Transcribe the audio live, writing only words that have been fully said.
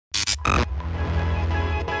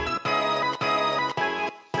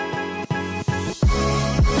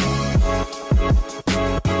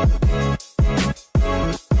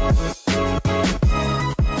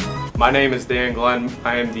My name is Dan Glenn.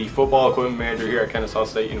 I am the football equipment manager here at Kennesaw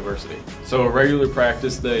State University. So a regular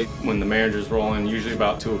practice day, when the manager's rolling, usually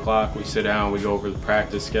about 2 o'clock, we sit down, we go over the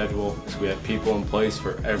practice schedule. So we have people in place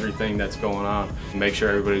for everything that's going on. Make sure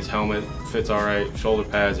everybody's helmet fits all right, shoulder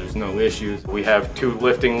pads, there's no issues. We have 2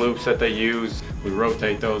 lifting loops that they use. We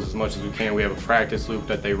rotate those as much as we can. We have a practice loop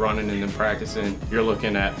that they run in and then practice in. You're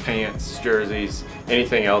looking at pants, jerseys,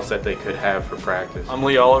 anything else that they could have for practice. I'm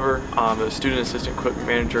Lee Oliver. I'm the student assistant equipment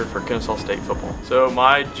manager for Kennesaw State football. So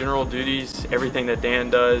my general duties, everything that Dan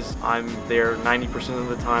does, I'm there 90% of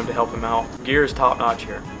the time to help him out. Gear is top notch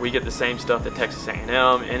here. We get the same stuff that Texas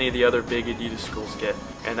A&M, any of the other big Adidas schools get,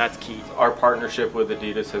 and that's key. Our partnership with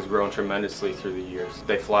Adidas has grown tremendously through the years.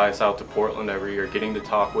 They fly us out to Portland every year, getting to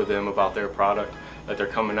talk with them about their product that they're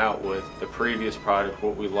coming out with, the previous product,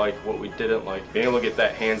 what we liked, what we didn't like. Being able to get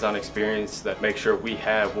that hands-on experience that makes sure we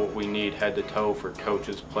have what we need head to toe for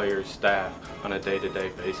coaches, players, staff on a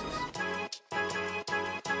day-to-day basis.